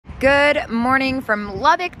Good morning from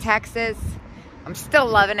Lubbock, Texas. I'm still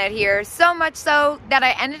loving it here, so much so that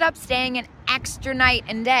I ended up staying an extra night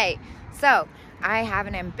and day. So I have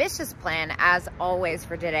an ambitious plan as always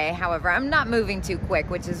for today. However, I'm not moving too quick,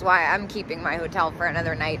 which is why I'm keeping my hotel for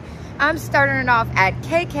another night. I'm starting it off at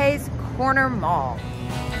KK's Corner Mall.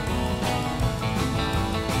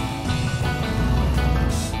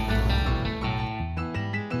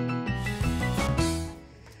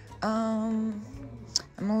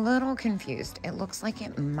 I'm a little confused. It looks like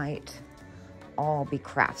it might all be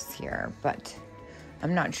crafts here, but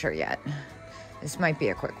I'm not sure yet. This might be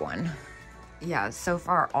a quick one. Yeah, so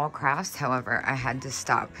far all crafts. However, I had to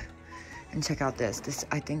stop and check out this. This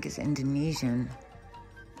I think is Indonesian.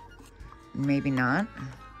 Maybe not.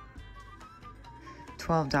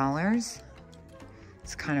 $12.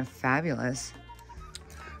 It's kind of fabulous.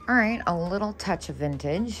 All right, a little touch of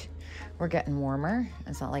vintage. We're getting warmer,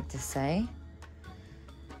 as I like to say.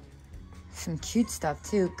 Some cute stuff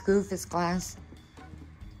too. Goofus glass.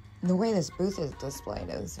 The way this booth is displayed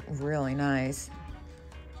is really nice.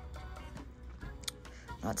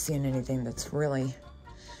 Not seeing anything that's really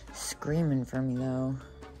screaming for me though.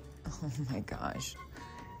 Oh my gosh,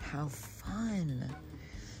 how fun.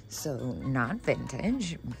 So not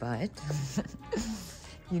vintage, but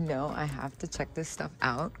you know, I have to check this stuff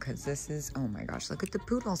out because this is, oh my gosh, look at the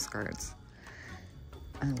poodle skirts.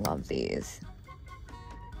 I love these.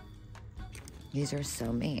 These are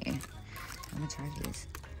so me. I'm gonna try these.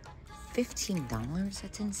 $15?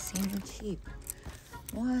 That's insanely cheap.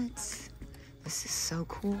 What? This is so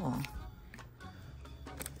cool.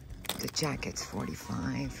 The jacket's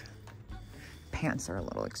 $45. Pants are a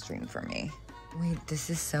little extreme for me. Wait, this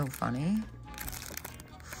is so funny.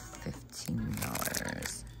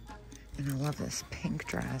 $15. And I love this pink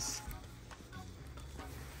dress.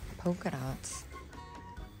 Polka dots.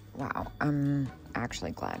 Wow, I'm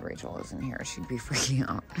actually glad Rachel isn't here. She'd be freaking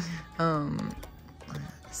out.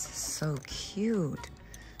 This is so cute.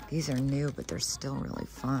 These are new, but they're still really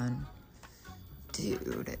fun.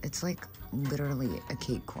 Dude, it's like literally a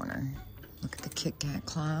cake corner. Look at the Kit Kat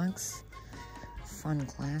clogs. Fun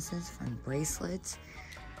glasses, fun bracelets,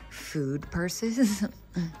 food purses.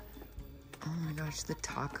 Oh my gosh, the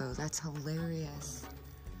taco, that's hilarious.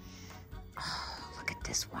 Oh, look at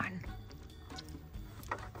this one.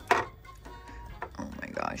 Oh my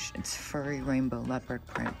gosh, it's furry rainbow leopard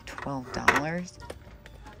print, $12.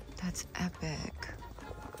 That's epic.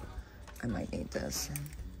 I might need this.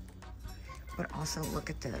 But also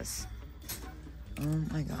look at this. Oh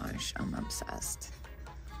my gosh, I'm obsessed.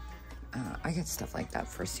 I get stuff like that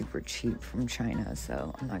for super cheap from China,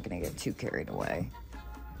 so I'm not gonna get too carried away.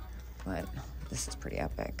 But this is pretty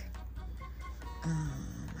epic. Oh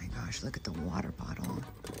my gosh, look at the water bottle.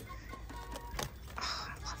 Oh,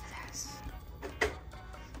 I love this.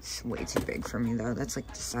 It's way too big for me though. That's like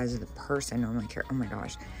the size of the purse I normally carry. Oh my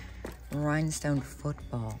gosh. Rhinestone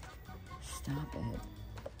football. Stop it.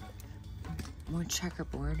 More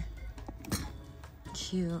checkerboard.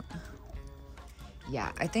 Cute.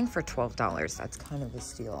 Yeah, I think for $12, that's kind of a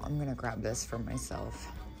steal. I'm gonna grab this for myself.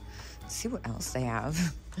 Let's see what else they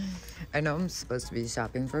have. I know I'm supposed to be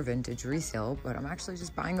shopping for vintage resale, but I'm actually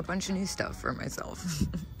just buying a bunch of new stuff for myself.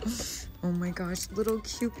 Oh my gosh, little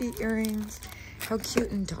Cupid earrings. How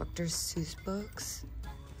cute in Dr. Seuss books.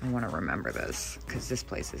 I want to remember this because this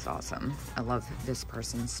place is awesome. I love this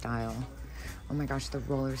person's style. Oh my gosh, the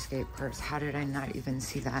roller skate purse. How did I not even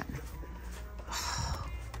see that? Oh.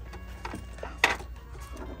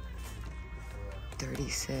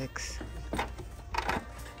 36.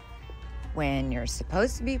 When you're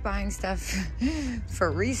supposed to be buying stuff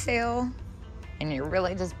for resale and you're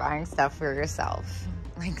really just buying stuff for yourself.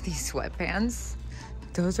 Like these sweatpants.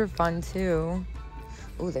 Those are fun too.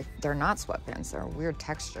 Oh, they're not sweatpants. They're a weird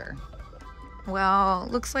texture. Well,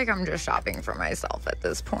 looks like I'm just shopping for myself at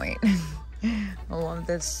this point. I love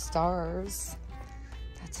the stars.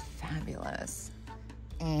 That's fabulous.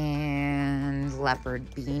 And leopard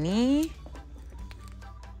beanie.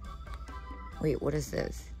 Wait, what is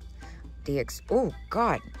this? Oh,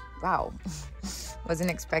 God. Wow. Wasn't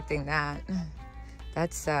expecting that.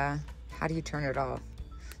 That's, how do you turn it off?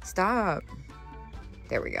 Stop.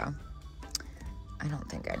 There we go. I don't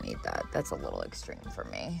think I need that. That's a little extreme for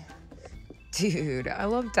me. Dude, I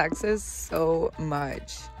love Texas so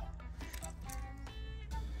much.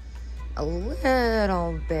 A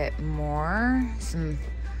little bit more. Some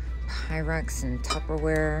Pyrex and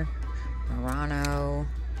Tupperware. Murano.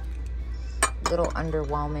 Little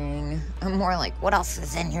underwhelming. I'm more like, what else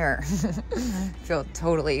is in here? Feel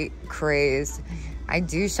totally crazed. I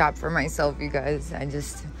do shop for myself, you guys. I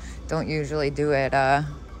just don't usually do it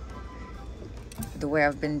the way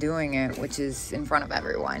I've been doing it, which is in front of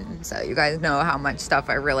everyone. So you guys know how much stuff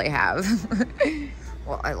I really have.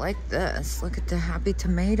 Well, I like this. Look at the Happy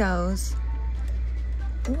Tomatoes.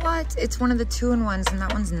 What? It's one of the 2-in-1s, and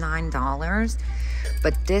that one's $9.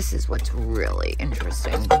 But this is what's really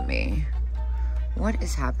interesting to me. What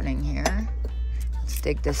is happening here? Let's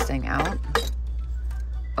dig this thing out.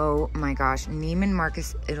 Oh my gosh, Neiman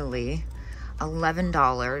Marcus, Italy.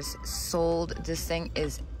 $11 sold. This thing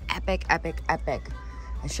is epic, epic, epic.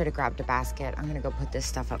 I should have grabbed a basket. I'm gonna go put this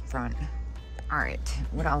stuff up front. All right,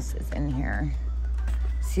 what else is in here?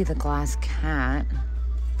 See the glass cat.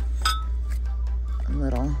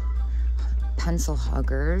 Little pencil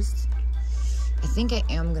huggers. I think I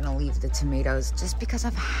am gonna leave the tomatoes just because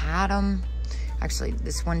I've had them. Actually,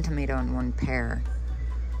 this one tomato and one pear.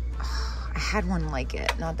 I had one like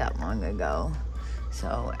it not that long ago.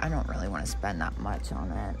 So I don't really want to spend that much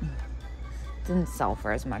on it. Didn't sell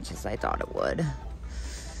for as much as I thought it would.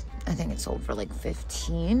 I think it sold for like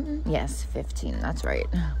 15. Yes, 15, that's right.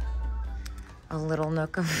 A little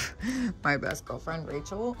nook of my best girlfriend,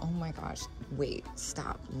 Rachel. Oh my gosh, wait,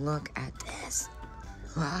 stop, look at this.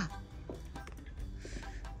 Ah.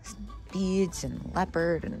 Beads and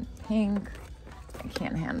leopard and pink. I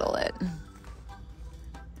can't handle it.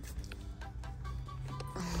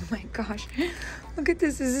 Oh my gosh, look at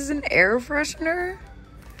this. Is this an air freshener?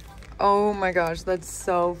 Oh my gosh, that's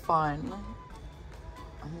so fun.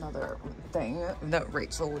 Another thing that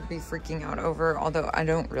Rachel would be freaking out over, although I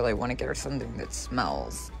don't really want to get her something that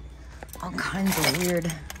smells. All kinds of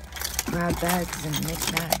weird grab bags and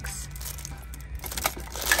knickknacks.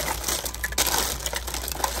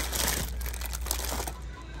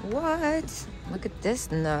 What? Look at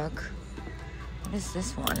this nook. What is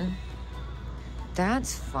this one?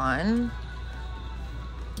 That's fun.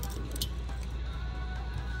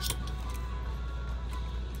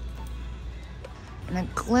 And a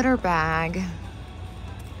glitter bag.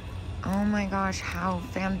 Oh my gosh, how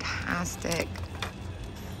fantastic.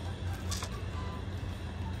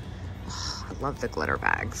 Oh, I love the glitter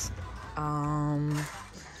bags.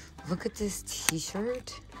 Look at this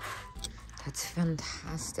t-shirt. That's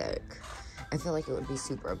fantastic. I feel like it would be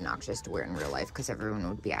super obnoxious to wear in real life because everyone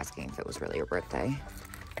would be asking if it was really your birthday.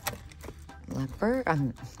 Leopard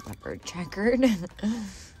checkered.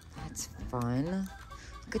 That's fun.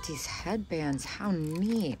 Look at these headbands, how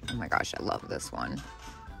neat. Oh my gosh, I love this one.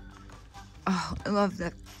 Oh, I love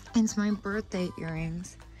that. It's my birthday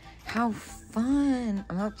earrings. How fun.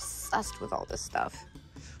 I'm obsessed with all this stuff.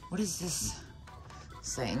 What is this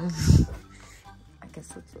thing? I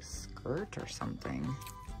guess it's a skirt or something.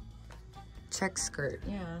 Check skirt,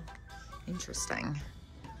 yeah. Interesting.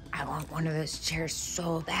 I want one of those chairs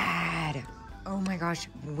so bad. Oh my gosh,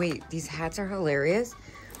 wait, these hats are hilarious.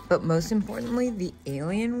 But most importantly, the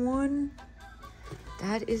alien one,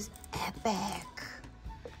 that is epic.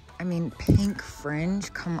 I mean, pink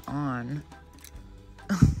fringe, come on.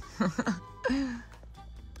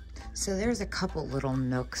 So there's a couple little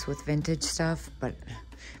nooks with vintage stuff, but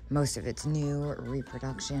most of it's new or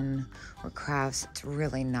reproduction or crafts. It's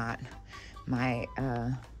really not my,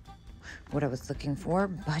 what I was looking for,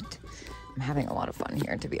 but I'm having a lot of fun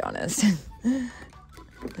here, to be honest.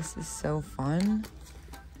 This is so fun.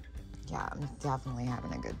 Yeah, I'm definitely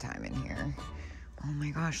having a good time in here. Oh my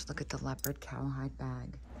gosh, look at the leopard cowhide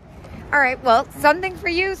bag. All right, well, something for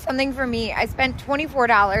you, something for me. I spent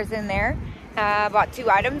 $24 in there. Bought 2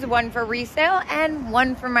 items, one for resale and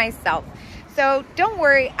one for myself. So don't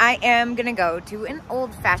worry, I am gonna go to an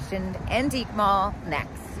old-fashioned antique mall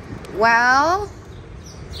next. Well,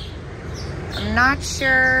 I'm not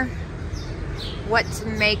sure what to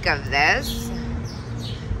make of this.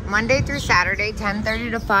 Monday through Saturday,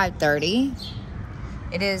 10:30 to 5:30.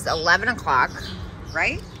 It is 11 o'clock,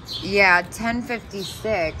 right? Yeah,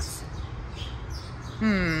 10:56.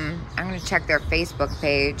 I'm gonna check their Facebook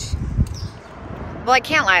page. Well, I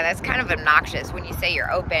can't lie, that's kind of obnoxious when you say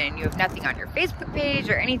you're open and you have nothing on your Facebook page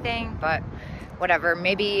or anything, but whatever,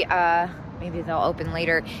 maybe they'll open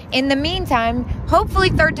later. In the meantime, hopefully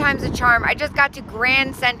third time's a charm. I just got to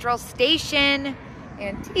Grand Central Station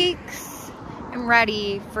Antiques. I'm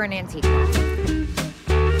ready for an antique.